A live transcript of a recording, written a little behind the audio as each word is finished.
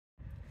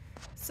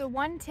So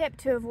one tip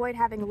to avoid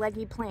having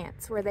leggy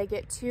plants where they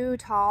get too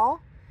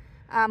tall,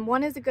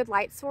 one is a good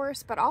light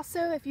source, but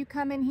also if you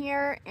come in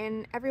here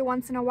and every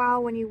once in a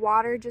while when you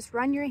water, just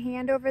run your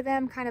hand over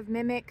them, kind of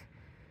mimic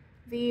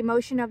the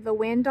motion of the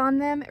wind on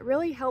them. It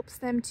really helps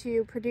them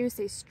to produce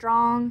a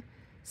strong,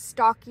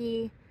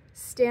 stocky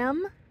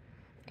stem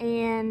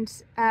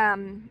and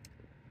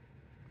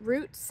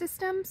root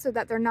system so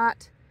that they're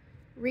not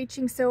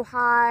reaching so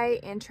high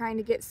and trying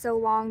to get so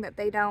long that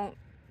they don't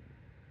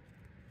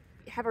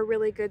have a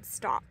really good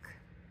stalk.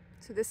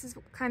 So this is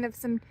kind of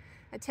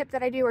a tip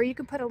that I do, or you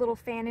can put a little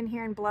fan in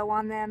here and blow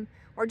on them,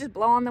 or just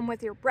blow on them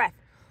with your breath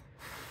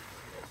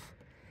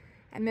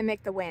and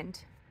mimic the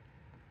wind.